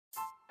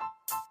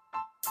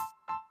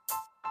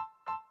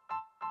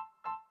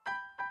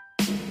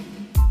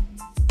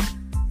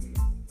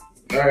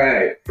All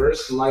right,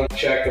 first mic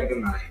check of the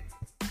night.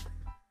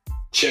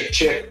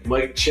 Check,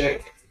 mic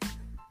check.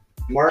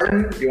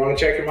 Martin, do you want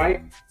to check your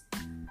mic?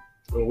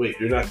 Oh wait,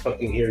 you're not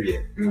fucking here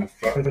yet. Oh,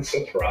 fucking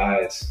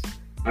surprise.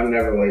 I'm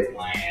never late,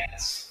 my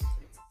ass.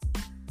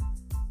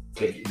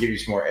 To give you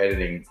some more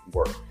editing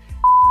work.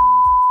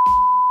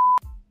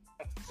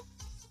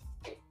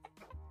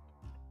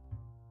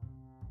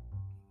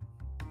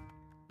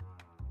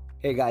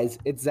 Hey guys,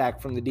 it's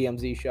Zach from the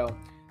DMZ Show.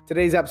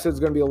 Today's episode is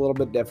going to be a little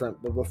bit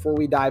different, but before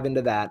we dive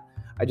into that,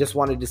 I just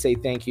wanted to say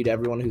thank you to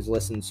everyone who's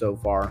listened so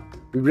far.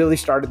 We really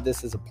started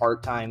this as a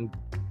part-time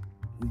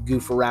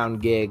goof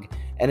around gig,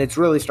 and it's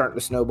really starting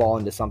to snowball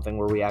into something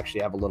where we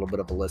actually have a little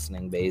bit of a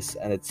listening base,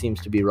 and it seems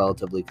to be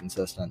relatively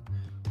consistent.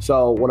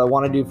 So what I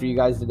want to do for you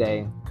guys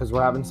today, because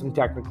we're having some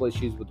technical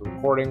issues with the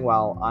recording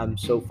while I'm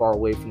so far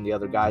away from the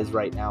other guys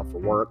right now for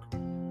work,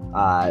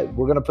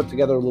 we're going to put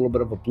together a little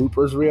bit of a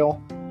bloopers reel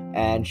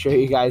and show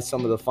you guys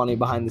some of the funny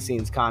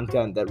behind-the-scenes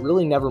content that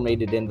really never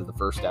made it into the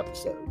first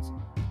episodes.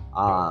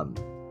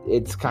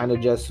 It's kind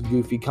of just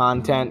goofy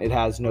content. It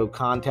has no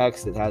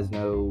context. It has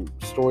no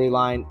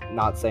storyline.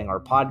 Not saying our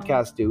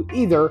podcasts do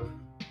either,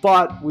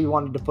 but we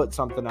wanted to put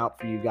something out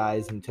for you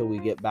guys until we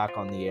get back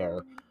on the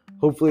air.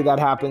 Hopefully that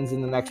happens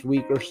in the next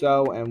week or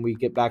so, and we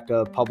get back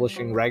to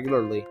publishing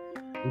regularly.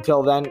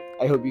 Until then,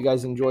 I hope you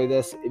guys enjoy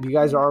this. If you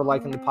guys are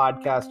liking the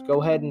podcast,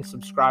 go ahead and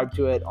subscribe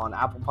to it on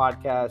Apple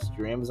Podcasts,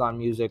 your Amazon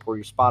Music, or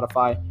your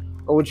Spotify,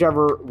 or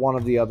whichever one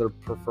of the other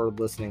preferred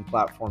listening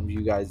platforms you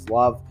guys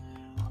love.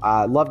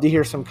 Love to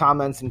hear some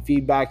comments and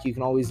feedback. You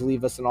can always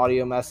leave us an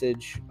audio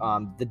message,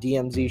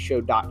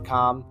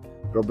 thedmzshow.com.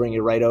 It'll bring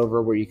you right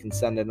over where you can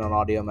send in an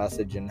audio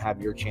message and have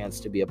your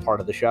chance to be a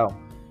part of the show.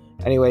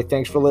 Anyway,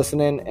 thanks for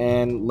listening,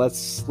 and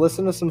let's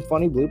listen to some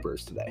funny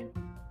bloopers today.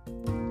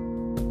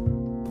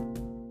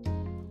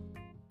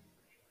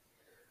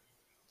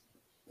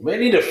 We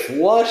need to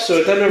flush so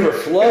it doesn't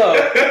overflow.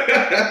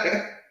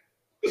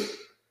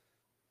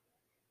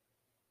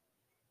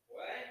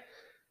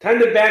 Time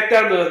to back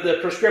down the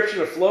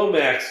prescription of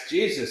Flomax.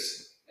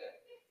 Jesus.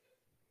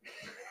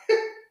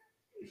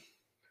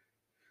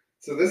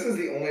 So this is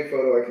the only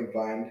photo I can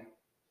find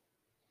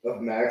of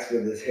Max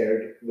with his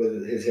hair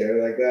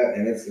like that,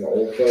 and it's an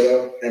old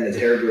photo, and his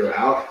hair grew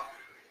out.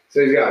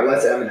 So he's got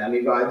less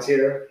Eminem-y vibes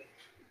here.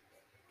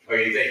 Oh,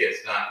 you think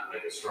it's not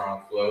like a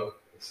strong flow?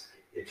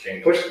 It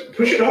changes.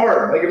 Push it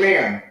hard, like a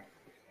man.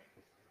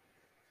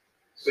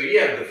 So you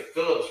have the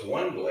Phillips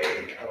One blade.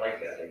 I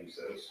like that. I use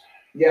those.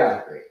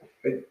 Yeah,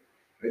 I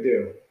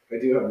do. I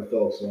do have the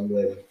Phillips One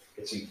blade.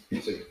 It's a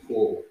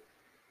cool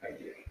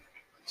idea.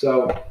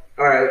 So,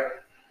 all right.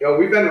 Yo,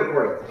 we've been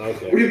recording.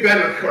 Okay. We've been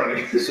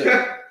recording. So,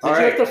 did you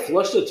have to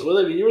flush the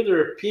toilet? I mean, you were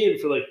there peeing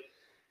for like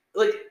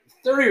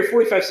 30 or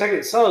 45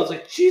 seconds solid. It's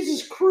like,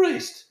 Jesus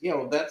Christ. You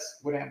know, that's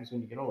what happens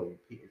when you get older.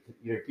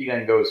 Your pee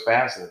doesn't go as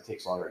fast, and it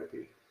takes longer to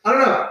pee. I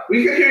don't know.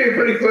 We can hear you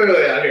pretty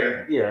clearly out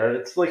here. Yeah,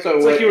 it's like we're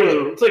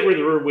in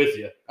the room with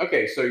you.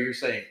 Okay, so you're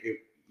saying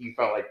you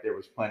felt like there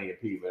was plenty of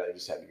pee, but I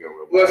just had to go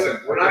real quick.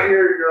 Listen, we're not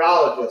your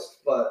urologist,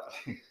 but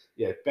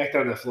Yeah, back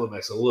down that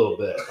Flomax a little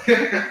bit.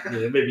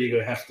 Yeah, maybe you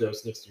go half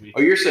dose next week.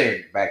 Oh, you're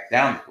saying back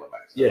down the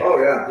Flomax? Yeah.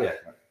 Oh yeah. Yeah.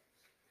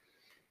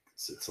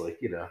 It's like,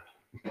 you know,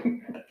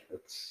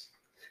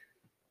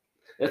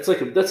 that's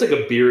like a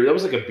beer. That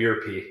was like a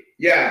beer pee.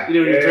 Yeah. You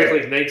know, when you drink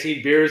like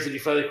 19 beers and you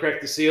finally crack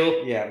the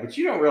seal. Yeah, but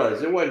you don't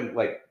realize it wasn't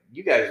like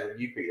you guys when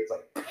you pee. It's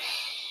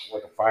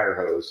like a fire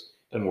hose.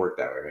 Doesn't work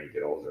that way when you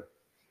get older.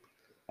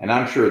 And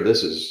I'm sure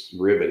this is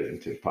riveting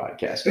to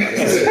podcasting.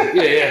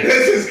 Yeah.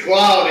 This is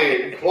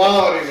quality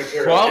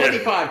material. Quality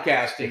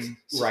podcasting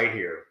right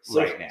here,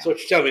 right now. So what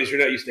you're telling me is you're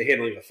not used to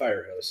handling a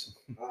fire hose.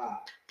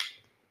 Ah.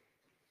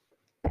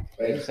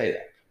 Why did you say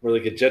that? More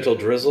like a gentle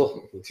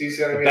drizzle. 2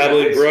 centimeters.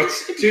 Babbling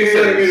brooks. 2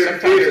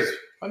 centimeters.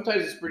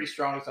 Sometimes it's pretty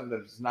strong.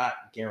 Sometimes it's not.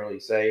 You can't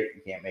really say.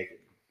 You can't make it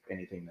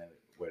anything that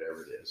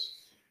whatever it is.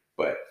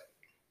 But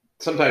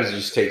sometimes it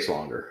just takes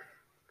longer.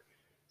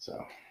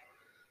 So.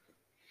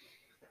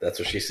 That's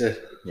what she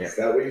said. Yeah. Is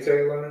that what you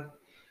say, Lennon?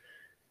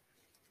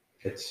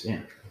 It's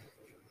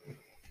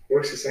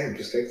Works the same,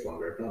 just takes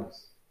longer, I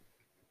promise.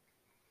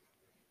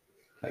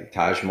 like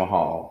Taj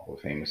Mahal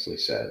famously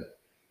said,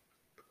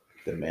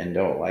 "The men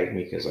don't like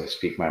me because I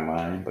speak my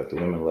mind, but the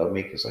women love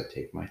me because I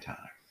take my time."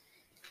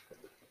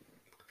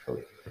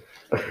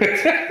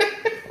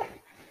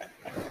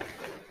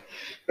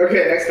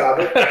 Okay, next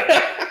topic.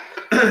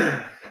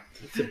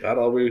 That's about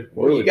all we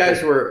Well, you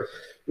guys were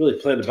really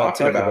planned about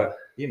talking talking about,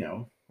 you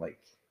know, like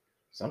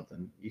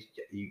something.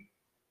 You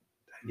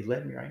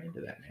led me right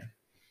into that, man.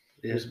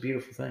 It was a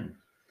beautiful thing.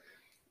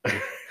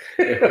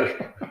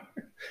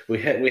 We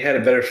had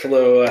a better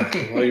flow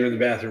while you were in the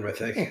bathroom, I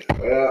think.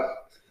 Yeah.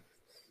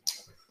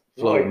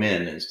 Flow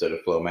men instead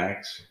of Flow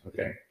Max.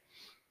 Okay.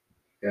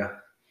 Yeah.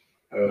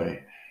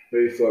 Right.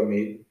 Maybe flow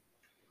meat.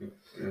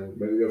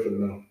 Maybe go for the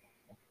middle.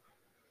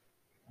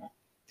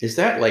 Is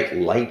that like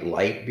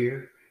light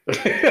beer?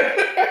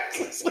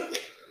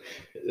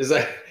 Is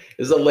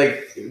Is it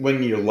like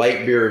when your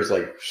light beer is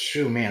like,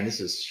 shoo, man,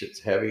 shit's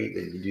heavy,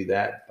 then you do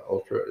that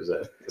ultra? Is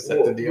that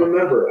the deal?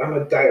 Remember, I'm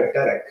a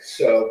diabetic,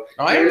 so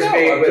I don't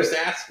know. I'm just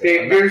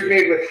asking. beer's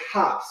made with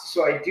hops,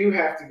 so I do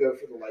have to go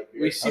for the light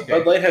beer. We see Okay.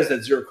 Bud Light has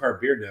that 0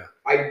 carb beer now.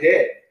 I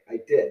did,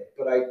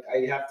 but I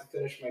have to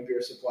finish my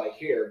beer supply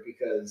here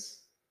because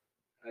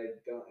I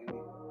don't.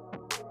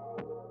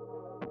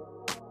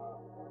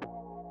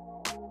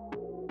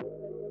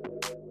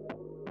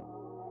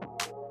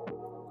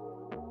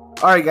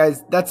 All right,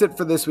 guys, that's it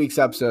for this week's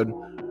episode.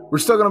 We're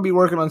still going to be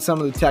working on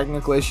some of the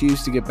technical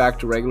issues to get back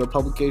to regular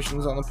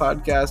publications on the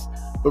podcast,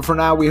 but for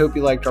now, we hope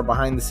you liked our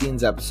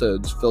behind-the-scenes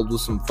episodes filled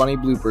with some funny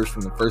bloopers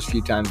from the first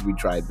few times we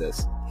tried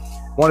this.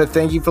 I want to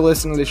thank you for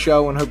listening to the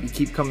show and hope you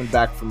keep coming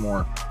back for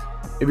more.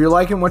 If you're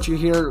liking what you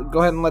hear, go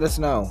ahead and let us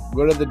know.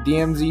 Go to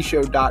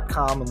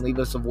thedmzshow.com and leave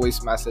us a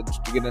voice message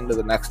to get into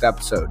the next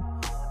episode.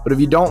 But if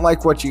you don't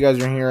like what you guys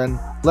are hearing,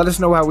 let us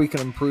know how we can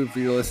improve for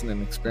your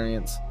listening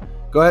experience.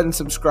 Go ahead and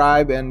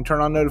subscribe and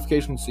turn on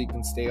notifications so you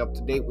can stay up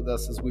to date with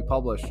us as we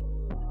publish.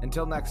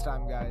 Until next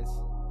time, guys.